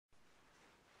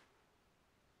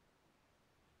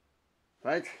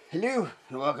Right, hello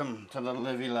and welcome to the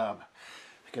Livy Lab,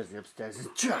 because the upstairs is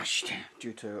trashed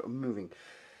due to moving.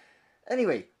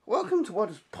 Anyway, welcome to what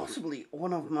is possibly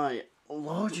one of my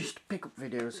largest pickup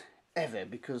videos ever,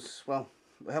 because, well,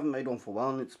 we haven't made one for a while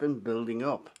and it's been building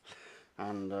up.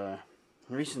 And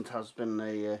recent has been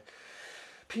a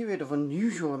period of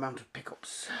unusual amount of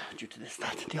pickups due to this,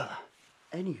 that and the other.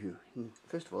 Anywho,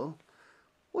 first of all,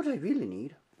 what I really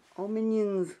need are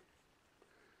minions.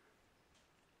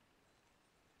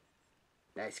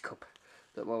 Nice cup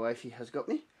that my wifey has got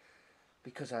me,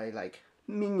 because I like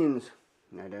minions.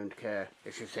 I don't care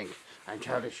if you think I'm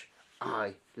childish.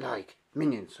 I like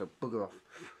minions, so bugger off.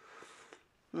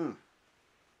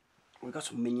 We've got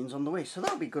some minions on the way, so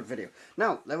that'll be a good video.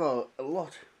 Now, there are a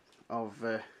lot of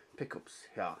pickups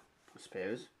here, I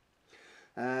suppose.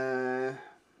 I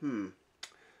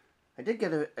did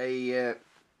get a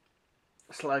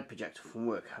slide projector from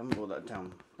work. I haven't brought that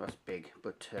down, that's big,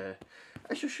 but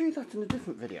I shall show you that in a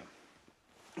different video.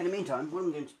 In the meantime, what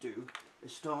I'm going to do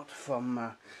is start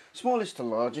from smallest to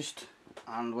largest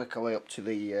and work our way up to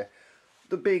the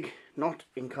big, not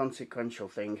inconsequential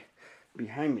thing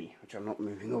behind me, which I'm not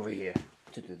moving over here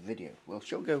to do the video. Well,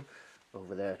 she'll go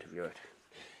over there to view it.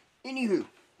 Anywho,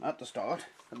 at the start,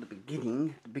 at the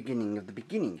beginning of the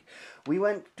beginning, we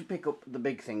went to pick up the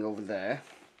big thing over there.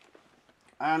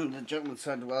 And the gentleman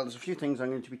said, well, there's a few things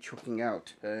I'm going to be chucking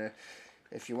out.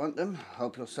 If you want them,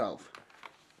 help yourself.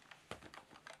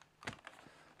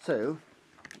 So,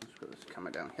 let's put this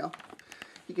camera down here.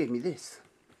 He gave me this.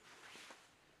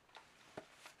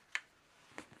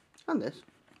 And this.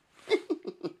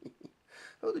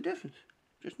 Oh, the difference.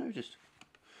 Just noticed.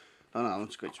 Oh no,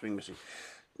 that's great spring missing.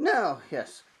 Now,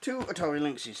 yes, two Atari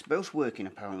Lynxes, both working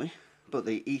apparently, but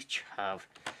they each have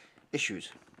issues.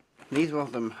 Neither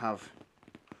of them have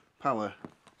power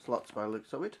slots by the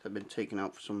looks of it. They've been taken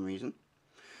out for some reason.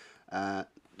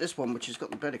 This one, which has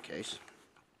got the better case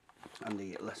and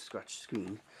the less scratched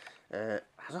screen,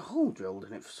 has a hole drilled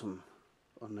in it for some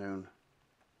unknown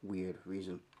weird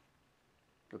reason.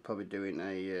 They're probably doing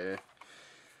a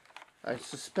I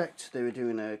suspect they were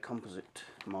doing a composite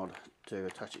mod to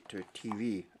attach it to a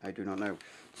TV. I do not know.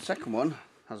 The second one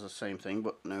has the same thing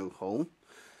but no hole,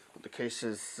 but the case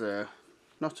is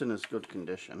not in as good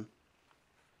condition.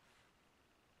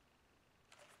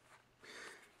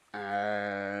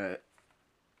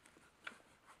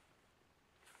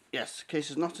 Yes, the case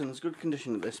is not in as good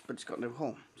condition as this, but it's got no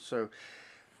hole. So,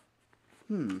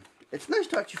 it's nice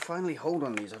to actually finally hold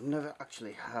on these. I've never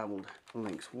actually held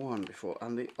Lynx 1 before,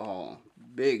 and they are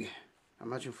big.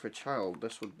 Imagine for a child,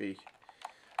 this would be,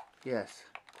 yes,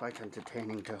 quite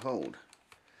entertaining to hold.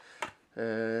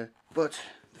 But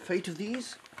the fate of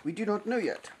these, we do not know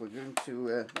yet. We're going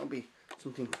to, that'll be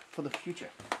something for the future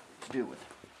to deal with.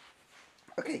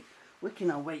 Okay, working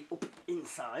our way up in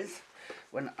size.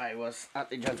 When I was at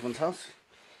the gentleman's house,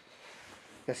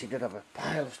 yes, he did have a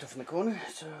pile of stuff in the corner,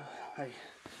 so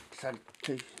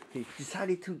he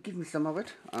decided to give me some of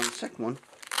it. And the second one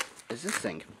is this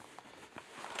thing,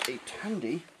 a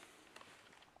Tandy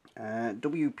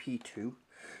WP2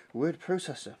 word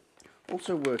processor,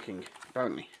 also working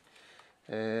apparently.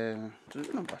 Does it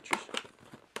run on batteries?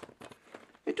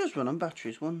 It does run on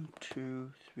batteries. 1,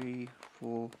 2, 3,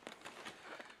 4.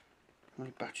 How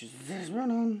many batteries does this run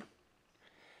on?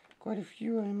 Quite a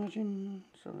few, I imagine.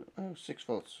 So, 6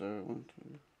 volts. So 1,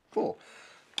 2, 4.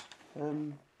 Let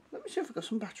me see if I've got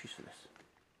some batteries for this.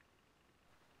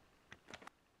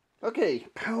 Okay,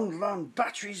 Poundland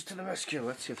batteries to the rescue.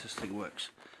 Let's see if this thing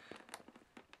works.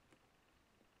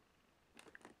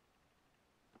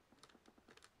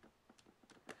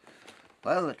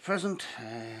 Well, at present,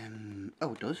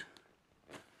 oh, it does.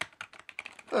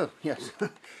 Oh, yes,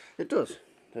 it does.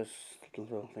 There's a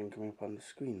little thing coming up on the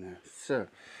screen there. So,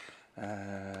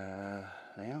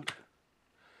 layout,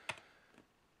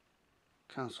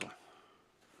 cancel.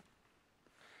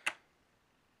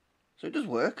 So it does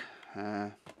work.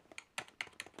 I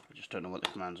just don't know what the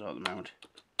commands are at the moment.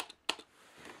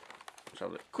 Let's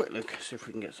have a quick look, see if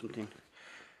we can get something.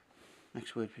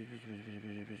 Next word,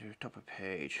 top of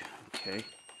page. Okay.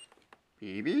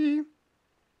 BB.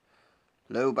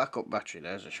 Low backup battery,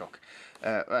 there's a shock.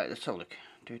 Right, let's have a look.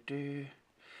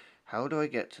 How do I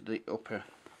get to the upper...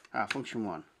 function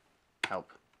 1.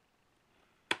 Help.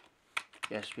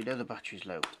 Yes, we know the battery's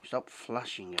low. Stop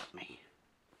flashing at me.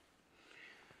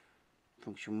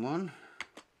 Function 1.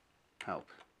 Help.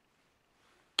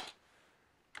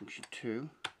 Function 2.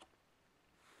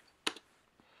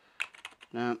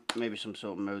 Now, maybe some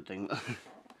sort of mode thing.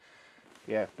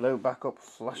 Yeah, low backup,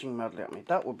 flashing madly at me.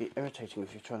 That would be irritating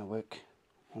if you're trying to work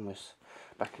on this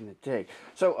back in the day.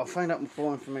 So I'll find out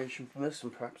more information from this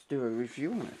and perhaps do a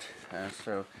review on it.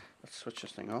 So let's switch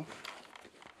this thing off.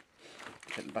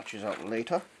 Get the batteries out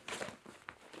later.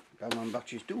 Galvan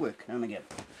batteries do work now and again,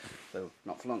 though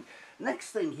not for long.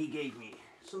 Next thing he gave me,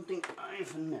 something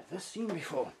I've never seen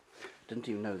before. Didn't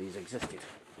even know these existed.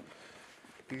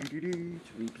 To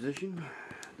reposition.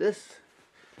 This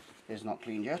is not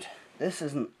cleaned yet. This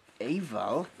is an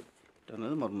AVAL. Don't know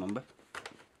the model number.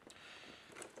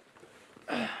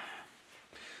 An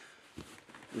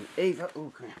AVAL.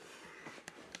 Oh, come here.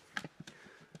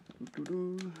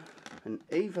 An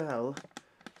AVAL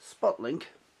Spotlink.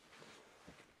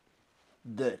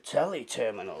 The telly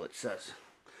terminal, it says.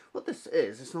 What this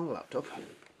is, it's not a laptop.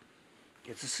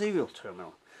 It's a serial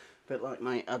terminal. A bit like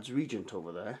my Ads Regent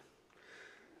over there.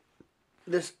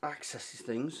 This accesses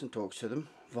things and talks to them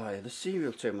via the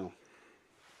serial terminal.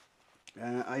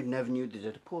 I never knew they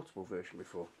did a portable version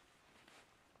before.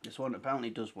 This one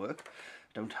apparently does work.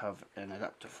 I don't have an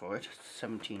adapter for it. It's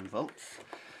 17 volts.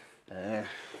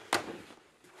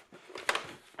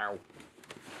 Ow.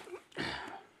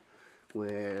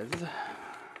 With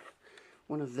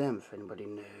one of them, if anybody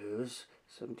knows.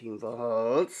 17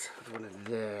 volts. One of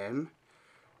them.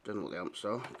 Don't know what the amps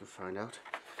are. I can find out.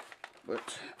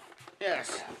 But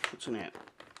yes, what's in it?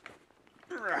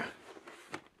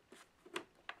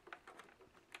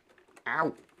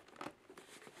 Ow!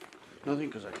 Nothing,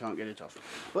 because I can't get it off.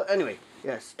 But anyway,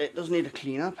 yes, it does need a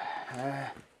clean up.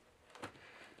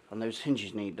 And those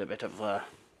hinges need a bit of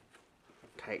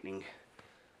tightening.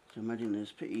 So imagine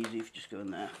it's pretty easy if you just go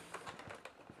in there.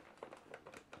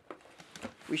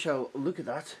 We shall look at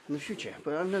that in the future,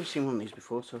 but I've never seen one of these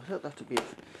before, so I thought that would be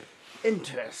of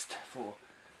interest for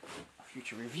a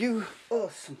future review or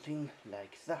something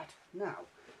like that. Now,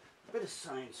 a bit of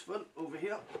science fun over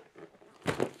here.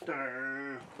 Let's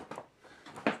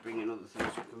bring in other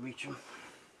things so we can reach them.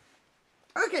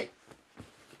 Okay,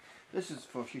 this is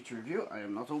for future review. I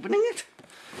am not opening it.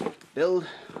 Build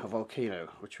a volcano,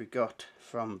 which we got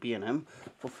from B&M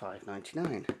for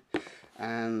 $5.99,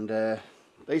 and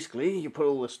basically you put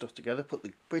all this stuff together, put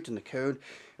it in the cone,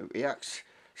 it reacts,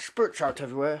 spurts out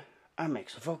everywhere, and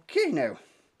makes a volcano.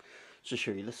 To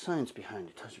show you the science behind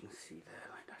it, as you can see there,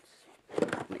 like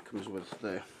that. And it comes with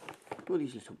all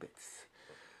these little bits.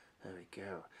 There we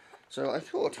go. So I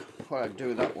thought what I'd do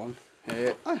with that one,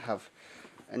 I have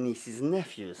nieces and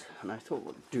nephews, and I thought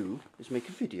what I'd do is make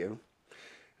a video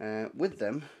with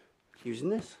them using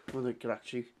this, where they could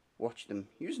actually watch them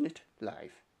using it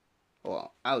live.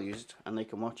 Or I'll use it and they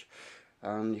can watch,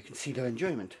 and you can see their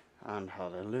enjoyment and how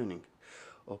they're learning.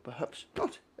 Or perhaps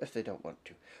not, if they don't want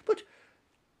to. But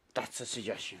that's a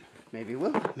suggestion. Maybe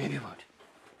will, maybe won't.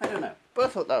 I don't know. But I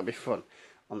thought that would be fun.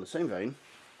 On the same vein,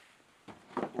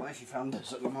 what if you found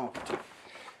this at the market?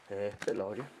 A bit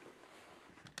larger.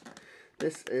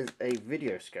 This is a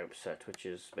video scope set, which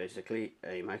is basically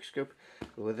a microscope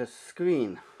with a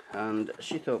screen, and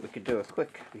she thought we could do a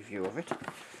quick review of it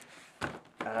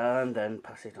and then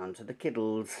pass it on to the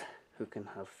kiddles, who can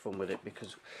have fun with it,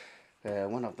 because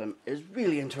one of them is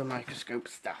really into microscope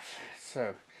stuff.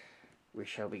 So we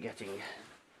shall be getting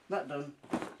that done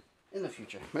in the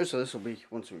future. Most of this will be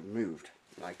once we've moved,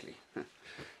 likely.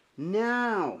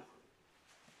 Now,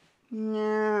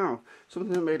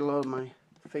 something that made a lot of my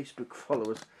Facebook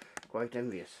followers quite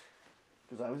envious,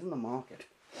 because I was in the market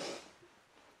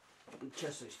in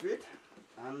Chester Street,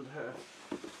 and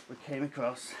we came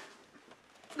across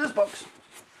this box.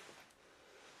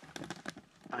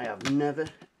 I have never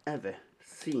ever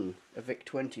seen a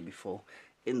VIC20 before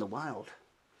in the wild.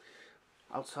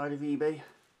 Outside of eBay,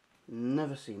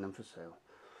 never seen them for sale.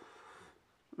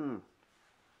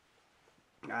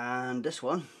 And this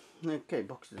one, okay,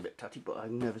 box is a bit tatty, but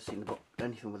I've never seen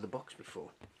anything with the box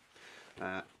before.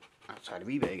 Outside of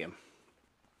eBay again.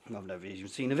 I've never even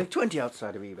seen a VIC20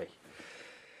 outside of eBay.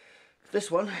 This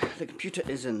one, the computer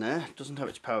is in there, doesn't have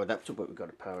its power adapter, but we've got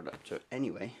a power adapter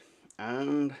anyway.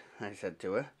 And I said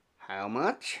to her, how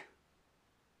much?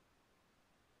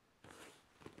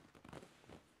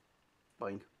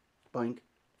 Boing, boing,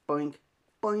 boing,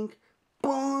 boing,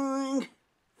 boing.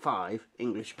 £5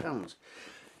 English.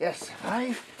 Yes,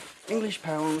 £5 English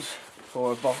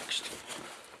for a boxed.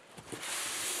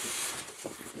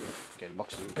 Okay, the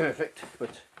box isn't perfect,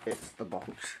 but it's the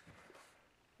box.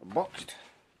 A boxed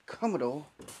Commodore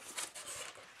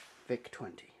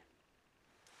VIC20.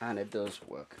 And it does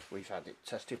work. We've had it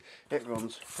tested. It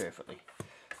runs perfectly.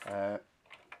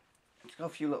 It's got a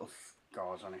few little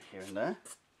scars on it here and there,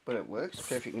 but it works,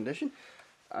 perfect condition,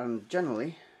 and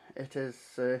generally it is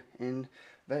in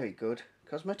very good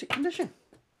cosmetic condition.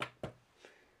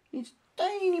 Needs a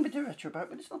tiny bit of retro about,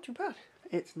 but it's not too bad.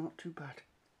 it's not too bad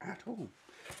at all.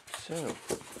 So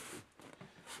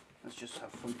let's just have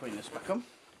fun putting this back on,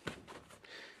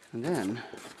 and then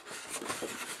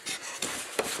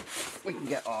we can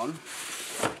get on.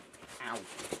 Ow!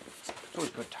 It's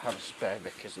always good to have a spare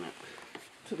Vic, isn't it?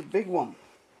 To the big one,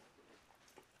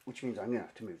 which means I'm going to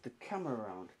have to move the camera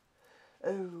around.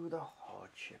 Oh, the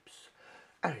hardships.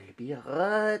 I'll be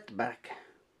right back.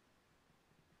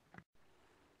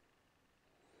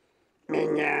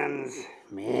 Minions!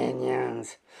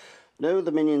 Minions! No,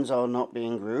 the minions are not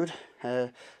being rude.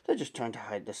 They're just trying to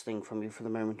hide this thing from you for the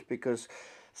moment, because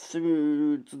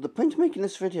through the point of making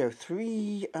this video,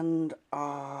 3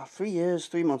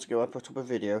 months ago, I put up a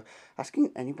video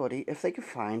asking anybody if they could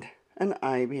find an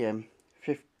IBM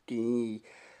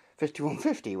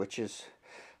 5150, which is,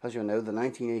 as you'll know, the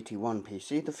 1981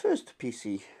 PC, the first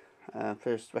PC,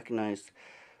 first recognised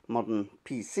modern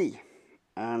PC.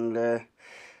 And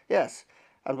yes,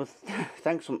 and with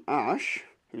thanks from Ash,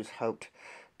 who's helped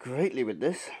greatly with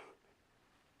this,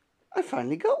 I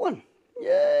finally got one.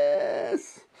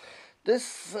 Yes!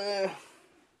 This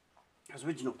has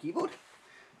original keyboard,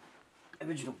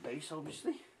 original base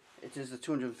obviously. It is the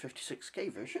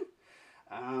 256K version,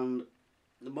 and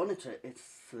the monitor, it's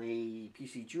the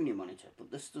PC Junior monitor, but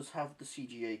this does have the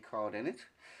CGA card in it,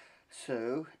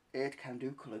 so it can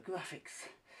do colour graphics.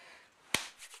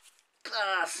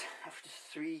 Class! After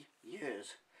 3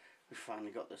 years, we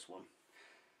finally got this one.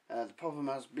 The problem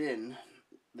has been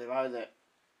they're either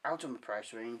out of the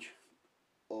price range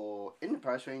or in the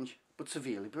price range but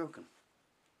severely broken.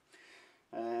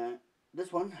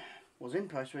 This one was in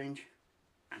price range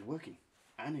and working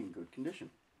and in good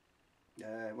condition.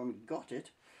 When we got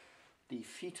it, the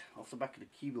feet off the back of the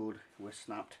keyboard were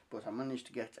snapped, but I managed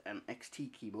to get an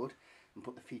XT keyboard and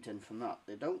put the feet in from that.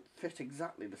 They don't fit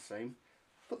exactly the same,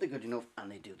 but they're good enough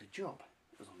and they do the job,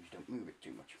 as long as you don't move it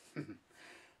too much.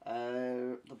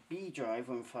 The B drive,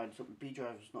 when we fired it up, the B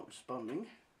drive was not responding,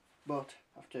 but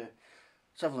after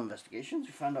several investigations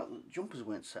we found out that the jumpers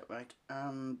weren't set right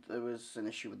and there was an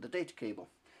issue with the data cable.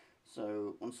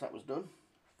 So once that was done,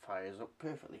 fires up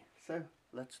perfectly. So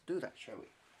let's do that, shall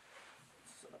we?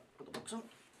 Let's put the box on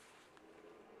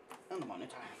and the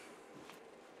monitor.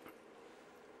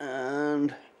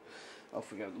 And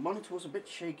off we go. The monitor was a bit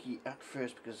shaky at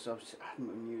first because obviously it hadn't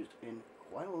been used in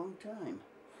quite a long time.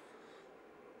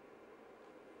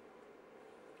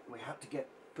 We had to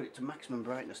put it to maximum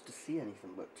brightness to see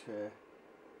anything, but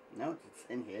now it's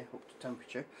in here up to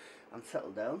temperature and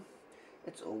settled down,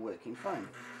 it's all working fine.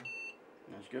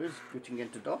 As good as booting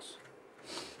into DOS.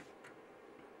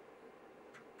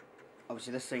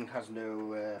 Obviously this thing has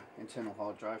no internal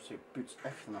hard drive, so it boots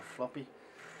everything off floppy,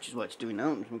 which is what it's doing now.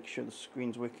 I'm just making sure the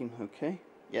screen's working okay.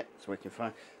 Yeah, it's working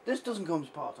fine. This doesn't come as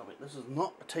part of it. This is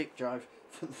not a tape drive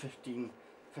for the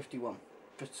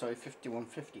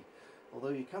 5150. Although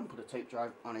you can put a tape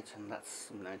drive on it, and that's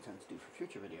something I intend to do for a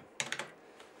future video.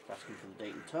 It's asking for the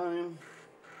date and time.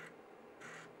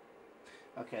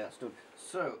 Okay, that's done.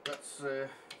 So let's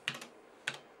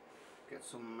get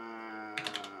some.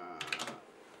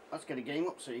 Let's get a game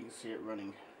up so you can see it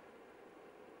running.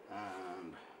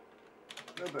 And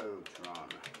Robotron.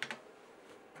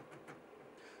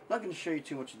 Not going to show you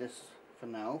too much of this for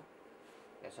now.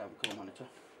 Yes, I have a colour monitor,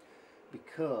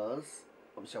 because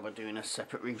obviously I'll be doing a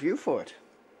separate review for it.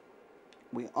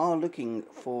 We are looking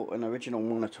for an original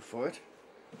monitor for it.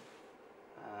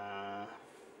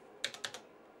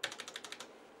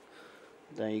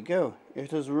 There you go.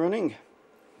 It is running.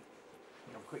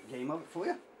 I'll have a quick game of it for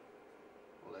you.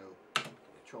 Although the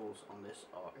controls on this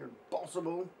are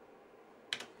impossible.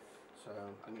 So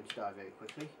I'm going to die very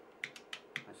quickly,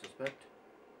 I suspect.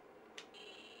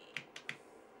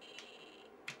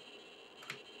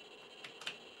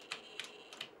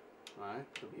 Right,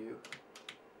 W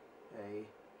A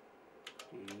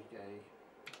D J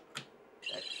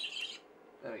X.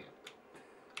 There we go.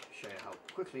 Show you how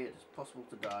quickly it is possible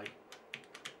to die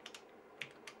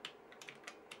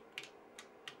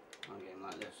on a game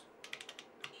like this.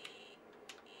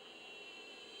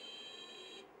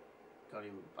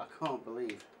 I can't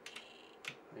believe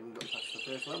I even got past the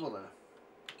first level there.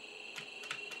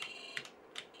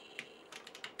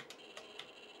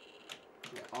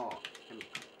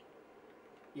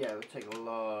 Yeah, it would take a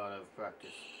lot of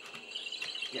practice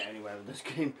to get anywhere with this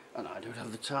game, and I don't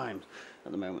have the time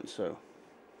at the moment, so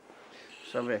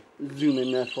I'm going to zoom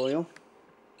in there for you.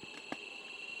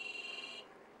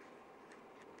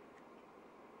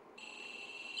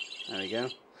 There we go.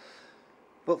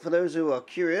 But for those who are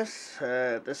curious,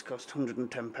 this cost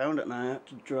 £110 and I had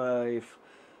to drive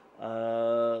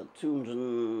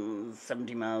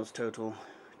 270 miles total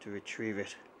to retrieve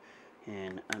it.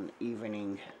 in an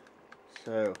evening.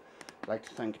 So I'd like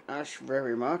to thank Ash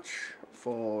very much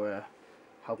for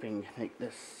helping make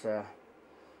this,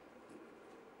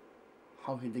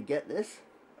 helping to get this.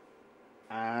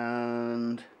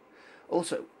 And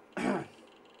also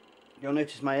you'll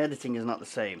notice my editing is not the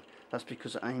same. That's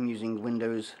because I'm using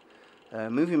Windows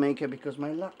Movie Maker because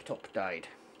my laptop died.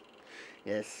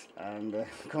 Yes, and I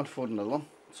can't afford another one,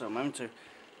 so I'm having to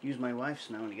use my wife's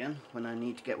now and again when I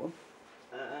need to get one.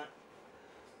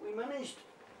 We managed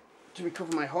to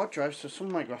recover my hard drive, so some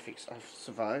of my graphics have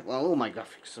survived. Well, all my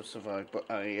graphics have survived,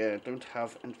 but I don't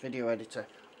have a video editor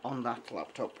on that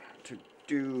laptop to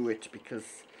do it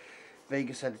because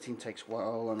Vegas editing takes a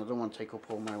while and I don't want to take up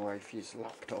all my wife's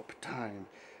laptop time.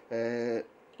 I'd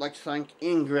like to thank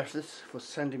Ian Griffiths for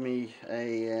sending me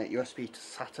a USB to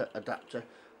SATA adapter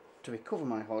to recover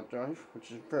my hard drive,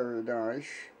 which is very nice.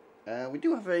 We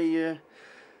do have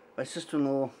my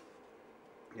sister-in-law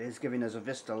is giving us a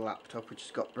Vista laptop which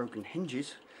has got broken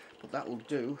hinges, but that will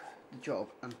do the job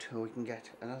until we can get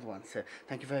another one. So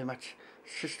thank you very much,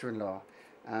 sister-in-law.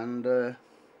 And there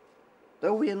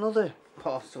will be another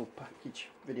parcel package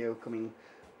video coming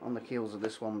on the heels of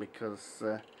this one, because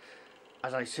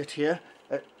as I sit here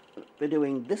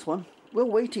videoing this one, we're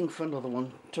waiting for another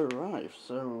one to arrive,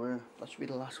 so that should be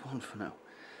the last one for now.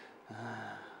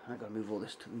 I've got to move all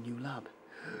this to the new lab.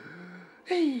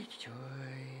 Hey, joy,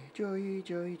 joy,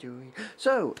 joy, joy.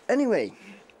 So, anyway,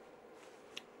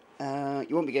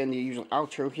 you won't be getting the usual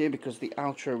outro here because the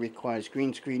outro requires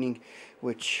green screening,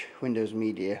 which Windows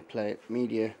Movie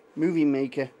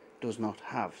Maker does not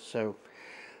have. So,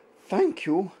 thank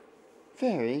you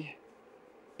very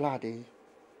bloody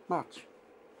much.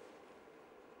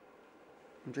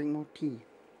 And drink more tea.